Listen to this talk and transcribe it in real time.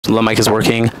The mic is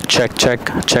working. Check, check,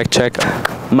 check, check.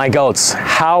 My goats,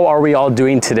 how are we all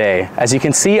doing today? As you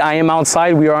can see, I am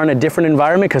outside. We are in a different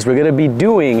environment because we're gonna be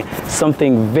doing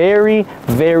something very,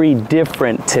 very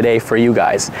different today for you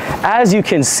guys. As you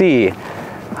can see,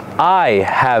 I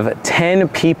have 10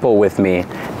 people with me,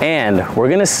 and we're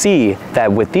gonna see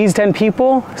that with these 10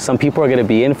 people, some people are gonna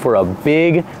be in for a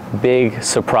big, big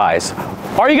surprise.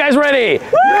 Are you guys ready?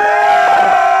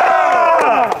 Yeah!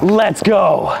 Let's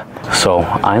go. So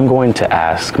I'm going to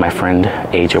ask my friend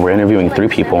AJ, we're interviewing 3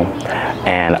 people,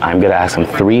 and I'm gonna ask them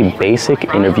 3 basic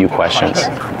interview questions.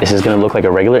 This is gonna look like a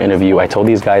regular interview. I told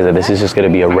these guys that this is just gonna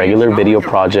be a regular video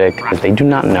project. They do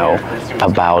not know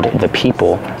about the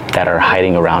people that are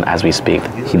hiding around as we speak.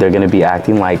 They're gonna be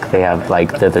acting like they have,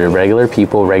 like they're regular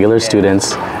people, regular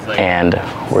students, and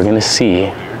we're gonna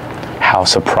see how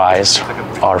surprised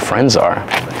our friends are.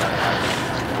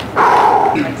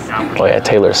 Oh yeah,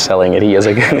 Taylor's selling it. He is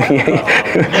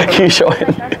he's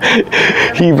showing.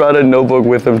 He brought a notebook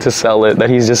with him to sell it that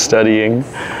he's just studying.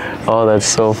 Oh, that's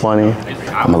so funny.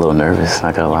 I'm a little nervous,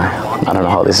 not gonna lie. I don't know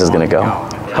how this is gonna go.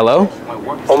 Hello?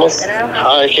 Almost.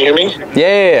 Hi, can you hear me?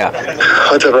 Yeah.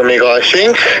 What's up, amigo? I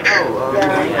think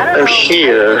I'm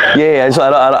here. Yeah, I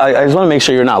just want to make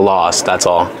sure you're not lost, that's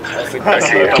all.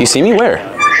 Can you see me? Where?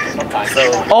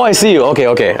 Oh, I see you.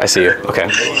 Okay, I see you. Okay,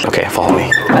 follow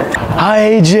me.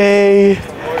 Hi, AJ.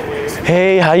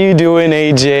 Hey, how you doing,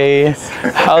 AJ?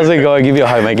 How's it going? Give you a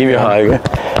hug, man. Give you a hug.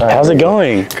 How's it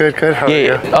going? Good. How are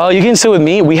you? Oh, you can sit with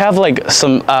me. We have like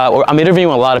some, I'm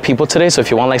interviewing a lot of people today, so if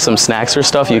you want like some snacks or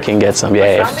stuff, you can get some.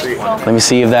 Yeah. Let me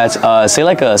see if that's,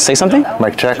 say something?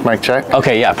 Mic check.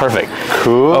 Okay, yeah, perfect.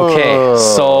 Cool. Okay,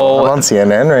 so. I'm on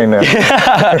CNN right now.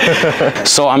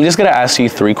 So I'm just gonna ask you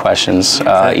 3 questions,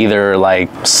 either like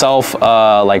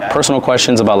like personal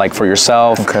questions about like for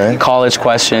yourself, college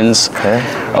questions.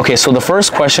 Okay, so the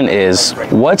first question is,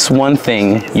 what's one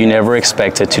thing you never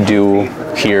expected to do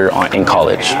here in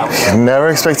college? Never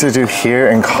expected to do here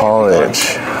in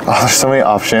college. Oh, there's so many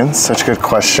options. Such a good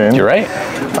question. You're right.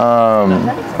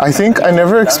 I think I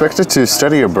never expected to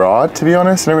study abroad, to be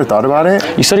honest. I never thought about it.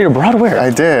 You studied abroad where? I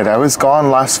did. I was gone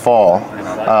last fall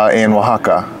in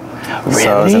Oaxaca. Really? So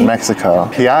I was in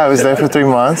Mexico. Yeah, I was there for 3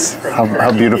 months.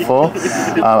 How beautiful.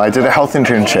 I did a health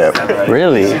internship.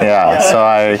 Really? Yeah, so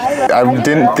I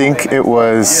didn't think it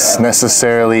was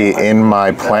necessarily in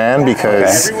my plan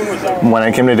because when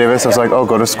I came to Davis, I was like, oh,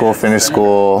 go to school, finish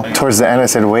school. Towards the end, I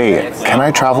said, wait, can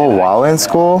I travel while in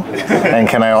school? And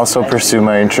can I also pursue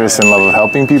my interest and love of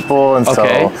helping people? And so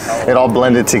it all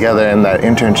blended together in that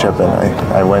internship, and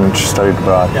I went and studied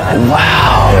abroad.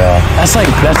 Wow. Yeah.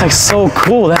 That's like so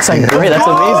cool. That's like great. That's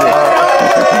amazing.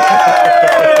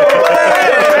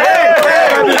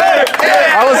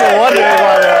 I was wondering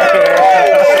why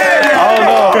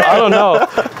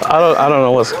I don't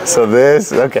know what's. So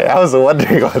this, okay, I was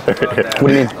wondering why they're here. What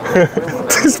do you mean?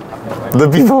 The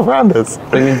people around us.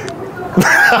 What do you mean?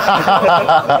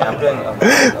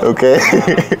 Okay.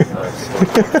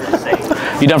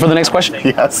 You done for the next question?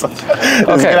 Yes. It's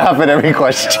gonna happen every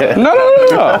question. No.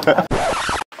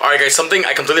 All right, guys, something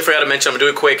I completely forgot to mention. I'm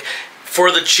gonna do it quick.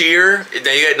 For the cheer,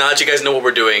 now that you guys know what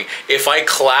we're doing, if I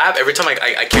clap, every time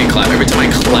I can't clap. Every time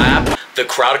I clap, the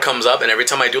crowd comes up, and every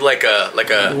time I do like a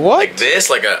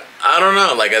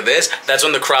this, that's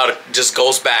when the crowd just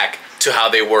goes back to how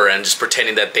they were and just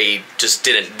pretending that they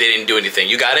didn't do anything.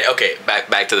 You got it? Okay,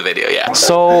 back to the video, yeah.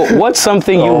 So what's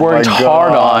something you worked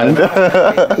hard on?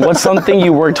 What's something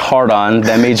you worked hard on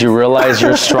that made you realize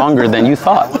you're stronger than you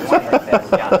thought?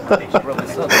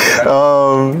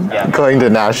 Going to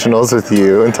nationals with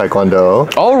you in Taekwondo.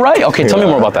 Oh, right. Okay, tell me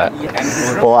more about that.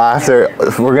 Well, after,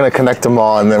 we're gonna connect them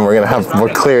all, and then we're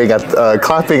clearing at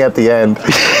clapping at the end.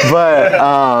 But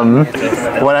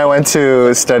when I went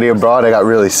to study abroad, I got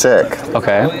really sick.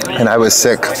 Okay. And I was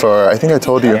sick for, I think I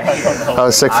told you, I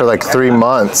was sick for like 3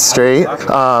 months straight,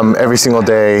 every single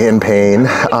day in pain.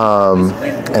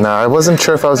 And I wasn't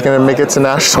sure if I was gonna make it to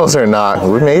nationals or not.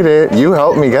 We made it. You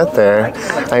helped me get there.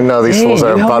 I know these fools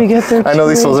are about. I know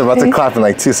these fools are about to clap in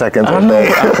like 2 seconds. I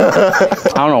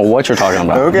don't know what you're talking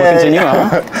about. Okay. We'll continue,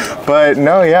 huh? But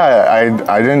no, yeah,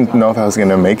 I didn't know if I was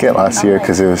gonna make it last year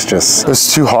because it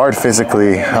was too hard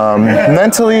physically.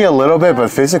 Mentally a little bit, but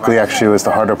physically actually was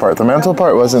the harder part. The mental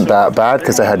part wasn't that bad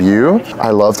because I had you. I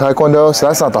love Taekwondo, so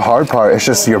that's not the hard part. It's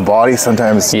just your body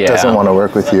sometimes doesn't want to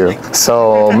work with you.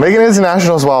 So making it to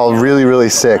nationals while really, really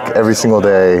sick every single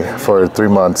day for 3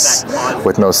 months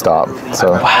with no stop.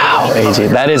 So wow, AJ,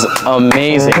 that is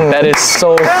amazing. That is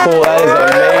so cool. That is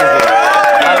amazing.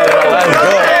 That's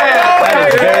good. That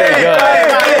is very good.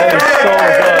 That is so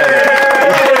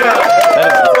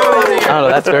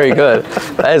good. That's very good.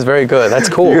 That is very good. That's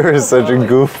cool. You're such a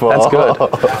goofball. That's good.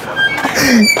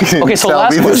 Okay, so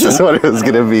last question. This is what it was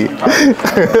gonna be.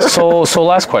 So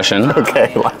last question.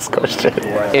 Okay, last question.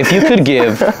 If you could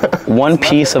give one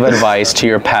piece of advice to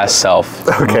your past self,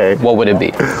 okay, what would it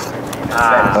be?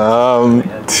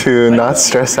 To not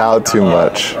stress out too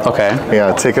much. Okay.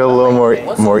 Yeah, take it a little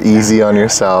more easy on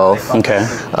yourself. Okay.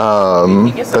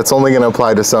 That's only going to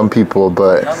apply to some people,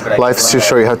 but life's too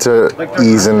short. You have to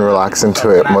ease and relax into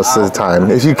it most of the time,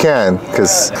 if you can,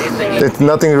 because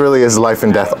nothing really is life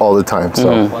and death all the time.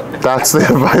 So that's the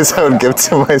advice I would give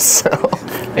to myself.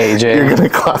 AJ. You're going to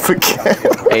clap again.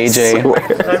 AJ,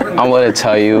 I want to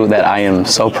tell you that I am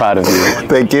so proud of you.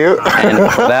 Thank you.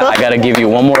 And for that, I got to give you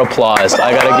one more applause.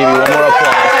 I got to give you one more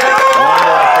applause.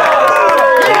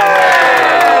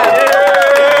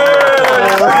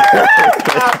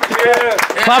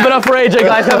 Clap it up for AJ,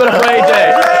 guys. Clap it up for AJ.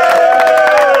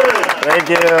 Thank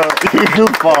you. You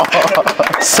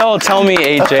goofball. So tell me,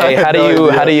 AJ, how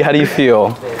do you feel?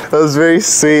 That was very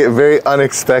sweet, very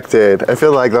unexpected. I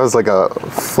feel like that was like a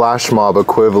flash mob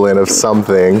equivalent of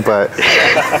something, but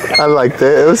I liked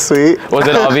it. It was sweet. Was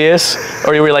it obvious?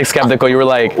 Or you were like skeptical? You were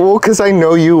like... Well, because I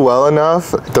know you well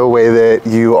enough, the way that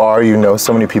you are, you know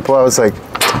so many people, I was like,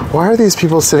 why are these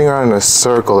people sitting around in a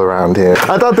circle around here?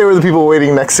 I thought they were the people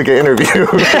waiting next to get interviewed.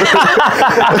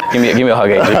 give me a hug,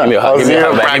 AJ. Give me a hug. Give me a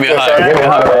hug, man. Give me a hug. Give me a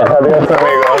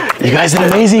hug, man. You guys did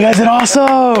amazing. You guys did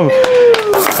awesome.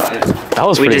 That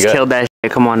was pretty good. We just killed that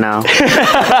shit. Come on now.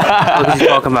 What are you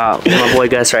talking about? My boy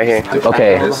Gus right here.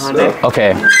 Okay.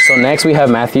 Okay. So next we have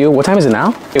Matthew. What time is it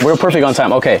now? Okay, we're perfect on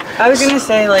time. Okay. I was gonna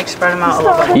say like spread them out a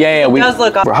little bit. Yeah. It does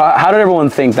look awesome. How did everyone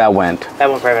think that went? That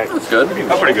went perfect. That's good.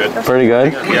 Oh, pretty good. Pretty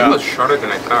good? Yeah. It was shorter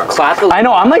than I thought. I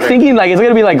know. I'm like thinking like it's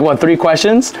gonna be like what, 3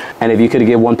 questions? And if you could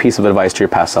give one piece of advice to your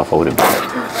past self, what would it be?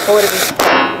 What would it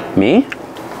be? Me?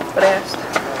 What I asked.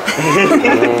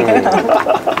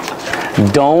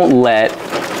 Don't let.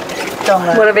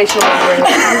 Motivational.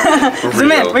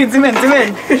 Zoom in. Wait. Zoom in.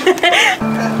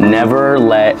 Never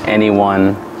let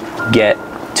anyone get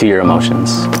to your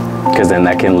emotions, because then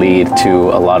that can lead to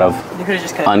a lot of. You could have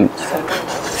just cut.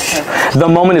 The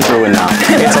moment is ruined now.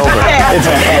 It's over.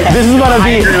 This is gonna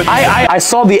be. I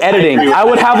saw the editing. I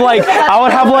would have like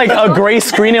a gray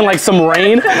screen and like some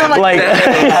rain. Like.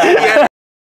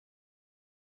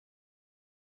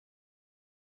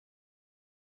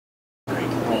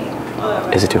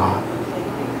 Is it too hot?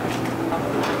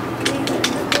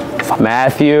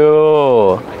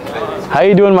 Matthew, how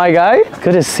you doing, my guy?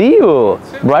 Good to see you.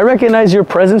 Bro, I recognize your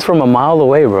presence from a mile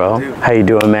away, bro. How you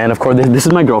doing, man? Of course, this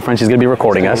is my girlfriend. She's gonna be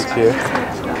recording us.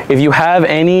 If you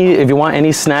want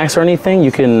any snacks or anything,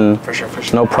 you can. For sure.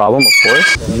 No problem, of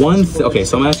course. Okay,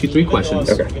 so I'm gonna ask you 3 questions.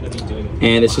 Okay.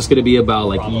 And it's just gonna be about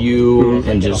like you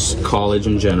and just college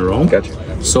in general. Gotcha.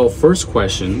 So first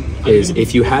question is,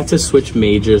 if you had to switch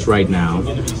majors right now,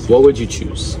 what would you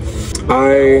choose?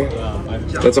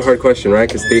 That's a hard question, right?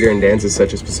 Because theater and dance is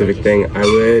such a specific thing.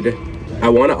 I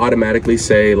want to automatically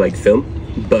say like film,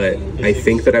 but I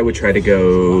think that I would try to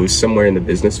go somewhere in the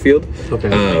business field.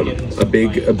 Okay. A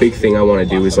big thing I want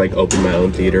to do is like open my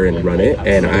own theater and run it,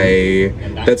 and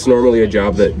that's normally a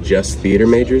job that just theater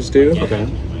majors do. Okay.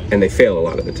 And they fail a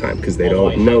lot of the time because they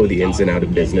don't know the ins and outs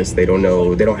of business. They don't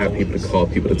have people to call,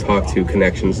 people to talk to,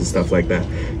 connections and stuff like that.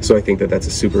 So I think that that's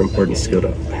a super important skill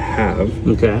to have.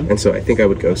 Okay. And so I think I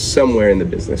would go somewhere in the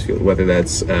business field, whether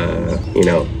that's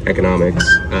economics,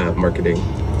 marketing,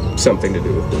 something to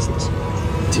do with business.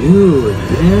 Dude,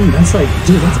 man, that's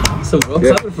awesome, bro. I'm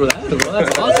excited for that, bro.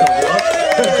 That's awesome, bro.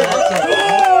 That's awesome.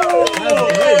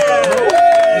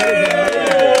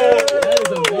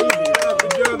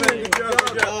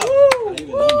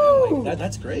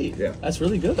 That's great. Yeah. That's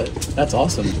really good. That's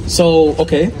awesome. So,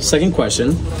 okay, second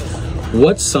question.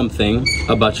 What's something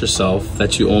about yourself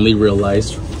that you only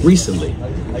realized recently?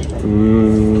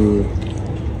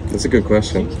 That's a good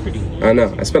question. I don't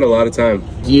know. I spent a lot of time.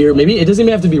 Maybe it doesn't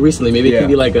even have to be recently. Maybe it could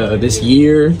be like this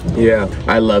year. Yeah.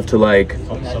 I love to like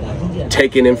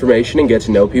take in information and get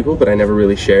to know people, but I never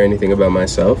really share anything about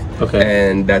myself. Okay.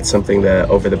 And that's something that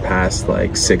over the past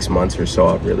like 6 months or so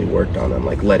I've really worked on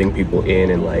like letting people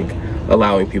in and like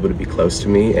allowing people to be close to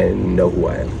me and know who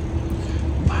I am.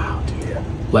 Wow, dude. Yeah.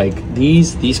 Like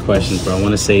these questions, bro. I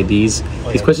want to say these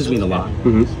questions mean a lot.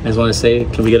 I just want to say,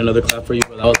 can we get another clap for you?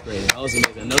 Bro? That was great. That was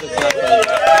amazing. Another clap for you.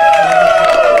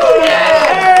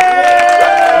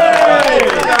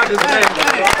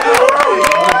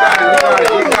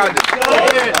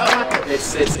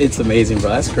 It's amazing, bro.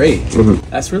 That's great.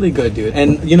 That's really good, dude.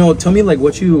 And you know, tell me like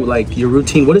what you like your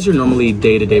routine. What is your normally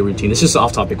day-to-day routine? It's just an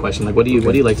off-topic question. Like, what do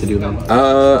you like to do, man?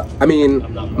 I mean,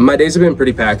 my days have been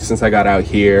pretty packed since I got out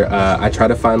here. I try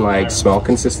to find like small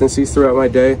consistencies throughout my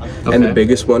day, and the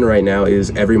biggest one right now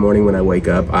is every morning when I wake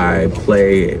up, I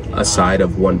play a side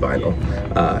of one vinyl.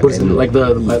 What is it, like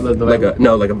the like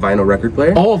a vinyl record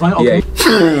player. Oh, vinyl. Okay.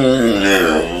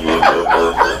 Yeah.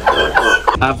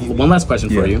 I have one last question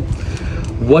for you.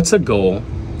 What's a goal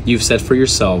you've set for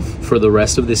yourself for the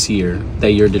rest of this year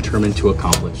that you're determined to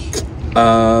accomplish?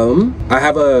 I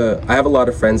have a lot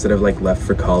of friends that have like left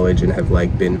for college and have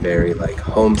like been very like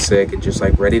homesick and just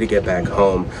like ready to get back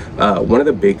home. One of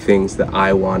the big things that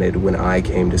I wanted when I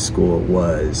came to school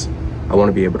was I want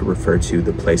to be able to refer to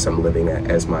the place I'm living at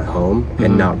as my home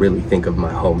and not really think of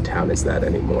my hometown as that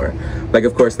anymore. Like,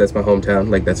 of course, that's my hometown.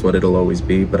 Like, that's what it'll always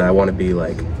be. But I want to be,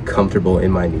 like, comfortable in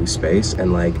my new space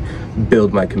and, like,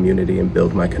 build my community and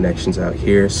build my connections out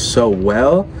here so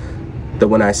well that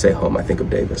when I say home, I think of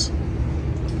Davis.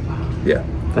 Yeah.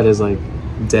 That is, like,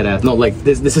 dead ass. No, like,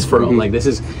 this is for real. Like,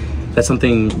 that's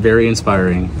something very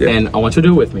inspiring. Yeah. And I want you to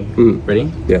do it with me. Ready?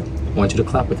 Yeah. I want you to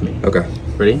clap with me. Okay.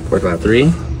 Ready? We're clapping.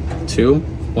 3, 2,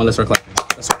 1, let's start clapping.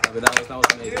 Let's start clapping. That was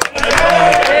amazing.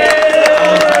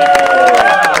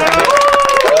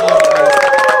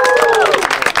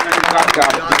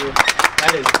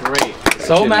 That is great.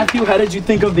 So Matthew, how did you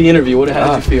think of the interview?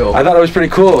 How did you feel? I thought it was pretty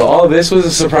cool. All of this was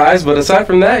a surprise, but aside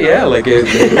from that, yeah, like it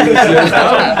was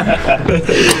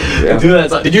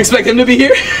Dude, did you expect him to be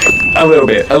here? A little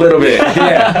bit.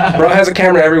 Yeah. Bro has a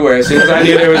camera everywhere. As soon as I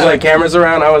knew there was like cameras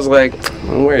around, I was like,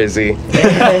 where is he?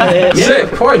 Yeah,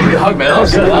 of course. You hug, man. That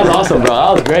was awesome, bro.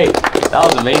 That was great. That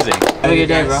was amazing. Have a good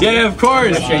day, bro. Yeah, of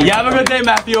course. You have a good day,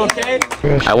 Matthew, okay?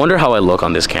 I wonder how I look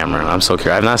on this camera. I'm so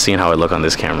curious. I've not seen how I look on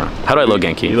this camera. How do I look,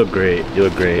 Genki? You look great. You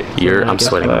look great. I'm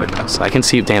sweating right now. So I can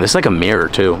see, damn, this is like a mirror,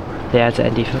 too. Yeah, it's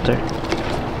an ND filter.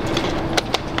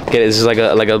 Okay, this is like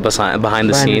a behind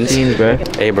the scenes. Bro.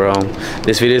 Hey, bro,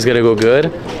 this video is gonna go good.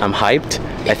 I'm hyped.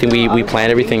 I think we planned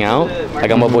everything out. I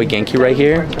got my boy Genki right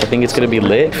here. I think it's gonna be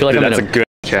lit. I feel like I'm in a good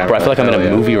camera. Bro, I feel like I'm in a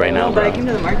movie right now, bro. I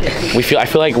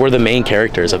feel like we're the main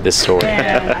characters of this story.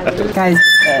 Guys,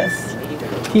 this.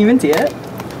 Can you even see it?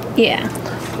 Yeah.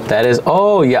 That is.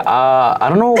 Oh yeah. I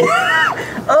don't know.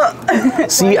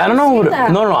 See, I don't know.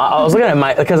 No. I was looking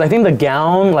at because I think the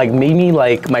gown like made me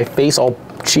like my face all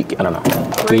cheeky. I don't know.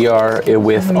 We are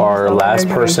with our last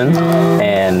person,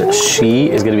 and she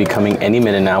is going to be coming any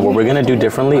minute now. What we're going to do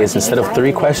differently is instead of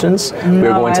 3 questions,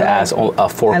 we're going to ask 4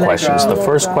 questions. The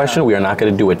first question, we are not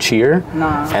going to do a cheer,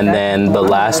 and then the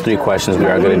last 3 questions, we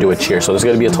are going to do a cheer. So there's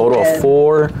going to be a total of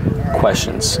 4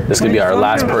 questions. This is going to be our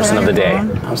last person of the day.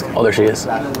 Oh, there she is.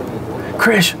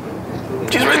 Krish.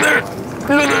 She's right there. She's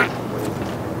right there.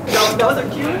 Those are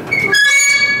cute.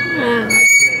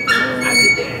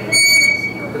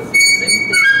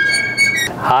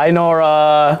 Hi,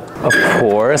 Nora. Of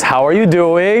course. How are you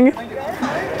doing?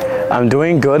 I'm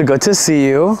doing good. Good to see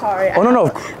you. Sorry. Oh,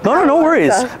 no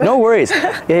worries. No worries.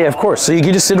 Yeah, of course. So you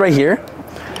can just sit right here.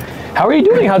 How are you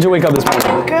doing? How'd you wake up this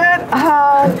morning? Good.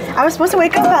 I was supposed to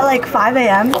wake up at like 5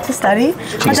 a.m. to study,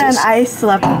 but then I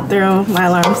slept through my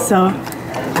alarm, so.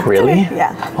 Really?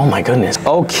 Yeah. Oh my goodness.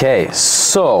 Okay,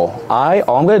 so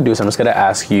all I'm gonna do is I'm just gonna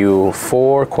ask you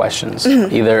 4 questions.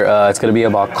 Either it's gonna be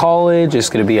about college, it's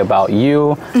gonna be about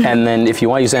you, and then if you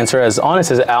want, you just answer as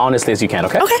honestly as you can.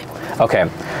 Okay. Okay. Okay.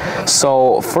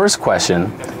 So first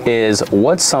question is,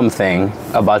 what's something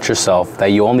about yourself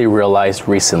that you only realized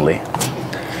recently?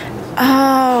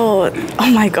 Oh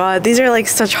my God, these are like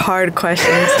such hard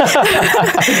questions.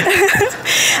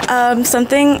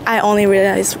 Something I only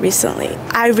realized recently.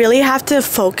 I really have to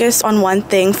focus on one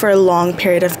thing for a long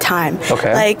period of time.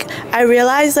 Okay. Like, I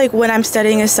realize like when I'm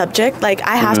studying a subject, like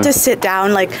I have to sit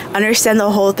down, like understand the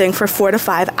whole thing for 4 to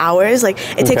 5 hours. Like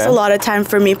it takes a lot of time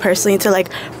for me personally to like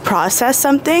process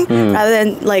something rather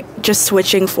than like just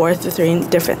switching forth between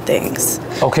different things.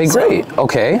 Okay, great.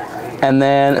 Okay. And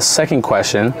then second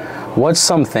question, what's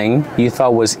something you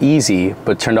thought was easy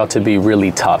but turned out to be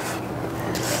really tough?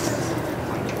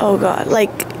 Oh God,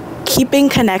 like keeping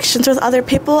connections with other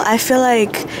people. I feel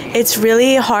like it's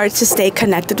really hard to stay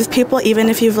connected with people even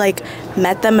if you've like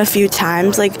met them a few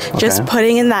times. Like just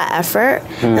putting in that effort,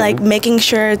 like making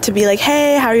sure to be like,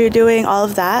 hey, how are you doing? All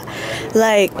of that.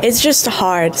 Like it's just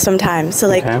hard sometimes to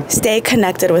like stay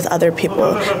connected with other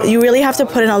people. You really have to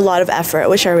put in a lot of effort,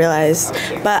 which I realized.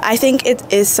 But I think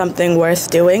it is something worth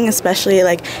doing, especially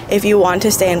like if you want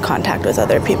to stay in contact with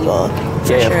other people.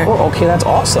 For sure. Okay, that's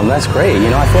awesome. That's great. You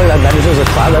know, I feel like that deserves a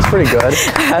clap. That's pretty good.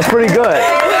 That's pretty good.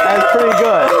 That's pretty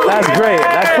good. That's great.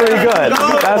 That's pretty good.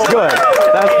 That's good.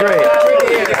 That's great.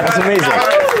 That's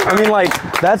amazing. I mean, like,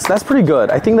 that's pretty good.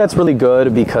 I think that's really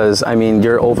good because, I mean,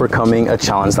 you're overcoming a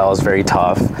challenge that was very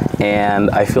tough.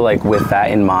 And I feel like with that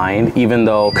in mind, even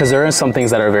though, because there are some things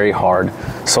that are very hard.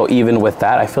 So even with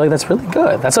that, I feel like that's really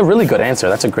good. That's a really good answer.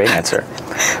 That's a great answer.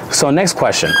 So next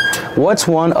question. What's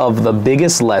one of the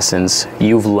biggest lessons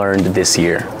you've learned this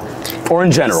year? Or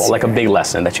in general, like a big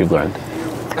lesson that you've learned?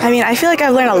 I mean, I feel like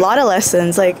I've learned a lot of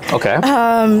lessons, like, okay.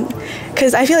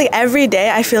 Because I feel like every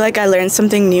day I feel like I learn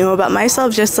something new about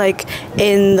myself, just like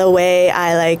in the way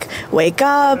I like wake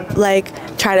up,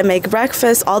 like try to make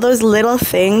breakfast, all those little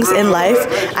things in life.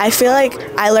 I feel like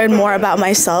I learned more about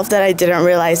myself that I didn't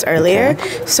realize earlier.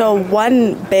 Okay. So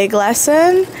one big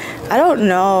lesson, I don't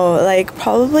know, like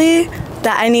probably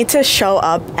that I need to show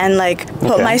up and like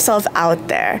put myself out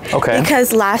there. Okay.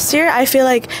 Because last year I feel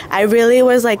like I really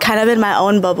was like kind of in my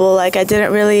own bubble. Like I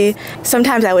didn't really,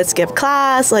 sometimes I would skip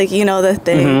class, like, you know, the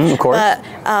thing. Of course. But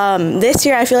this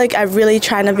year I feel like I'm really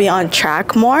trying to be on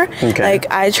track more. Okay. Like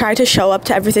I try to show up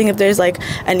to everything. If there's like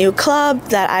a new club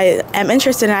that I am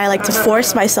interested in, I like to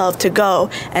force myself to go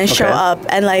and show up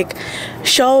and like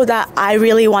show that I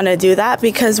really want to do that,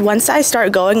 because once I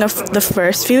start going the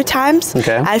first few times,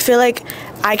 I feel like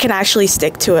I can actually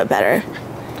stick to it better.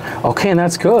 Okay, and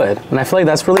that's good. And I feel like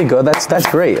that's really good. That's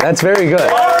great. That's very good.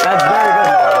 That's very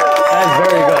good. That's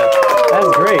very good.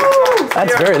 That's great.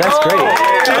 That's great. That's very good.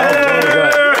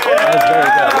 That's very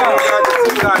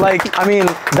good. Like, I mean,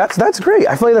 that's great.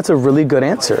 I feel like that's a really good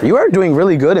answer. You are doing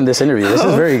really good in this interview. This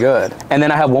is very good. And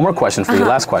then I have one more question for you.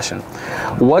 Last question.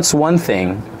 What's one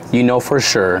thing you know for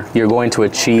sure you're going to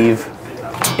achieve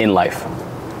in life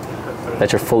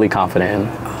that you're fully confident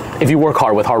in? If you work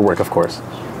hard, with hard work, of course.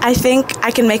 I think I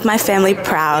can make my family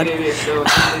proud.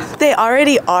 They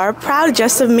already are proud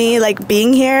just of me, like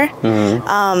being here,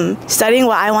 studying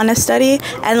what I want to study,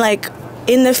 and like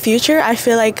in the future, I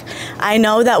feel like I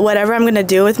know that whatever I'm gonna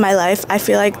do with my life, I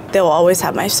feel like they'll always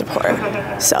have my support.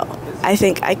 So I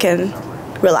think I can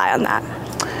rely on that.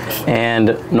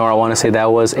 And Nora, I want to say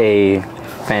that was a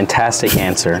fantastic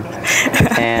answer.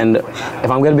 And if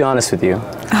I'm going to be honest with you,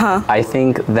 I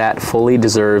think that fully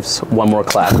deserves one more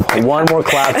clap. One more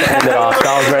clap to end it off.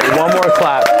 That was great. One more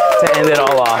clap to end it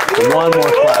all off. One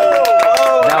more clap.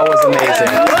 That was amazing.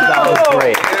 That was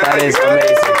great. That is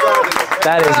amazing.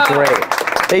 That is great.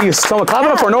 Thank you so much. Clap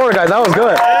it up for Nora, guys. That was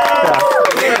good. Yeah.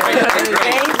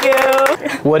 Thank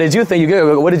you. What did you think?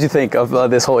 What did you think of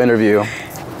this whole interview?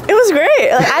 It was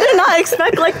great. Like, I did not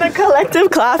expect like the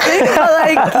collective clapping, but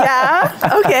like,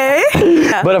 yeah, okay.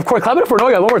 Yeah. But of course, clap it up for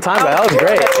Noya one more time, guys. That was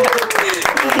great.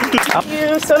 Thank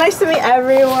you. So nice to meet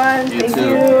everyone. Thank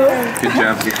you. Good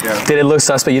job. Good job. Did it look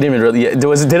suspect? You didn't even really.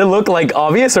 Did it look like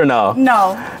obvious or no?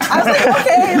 No. I was like,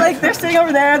 okay, like they're sitting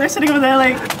over there. They're sitting over there.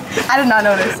 Like, I did not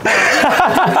notice.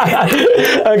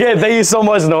 Okay, thank you so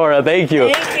much, Nora. Thank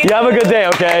you. Thank you. You have a good day,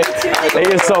 okay? Thank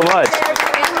you so much.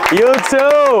 You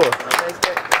too.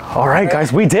 All right,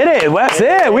 guys, we did it. That's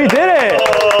it. We did it.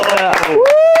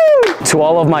 Woo! To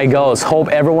all of my goes, hope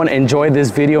everyone enjoyed this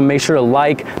video. Make sure to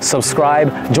like,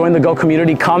 subscribe, join the Go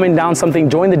community, comment down something,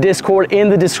 join the Discord in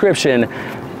the description.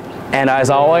 And as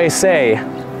I always say,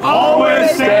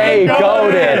 always stay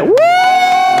goated.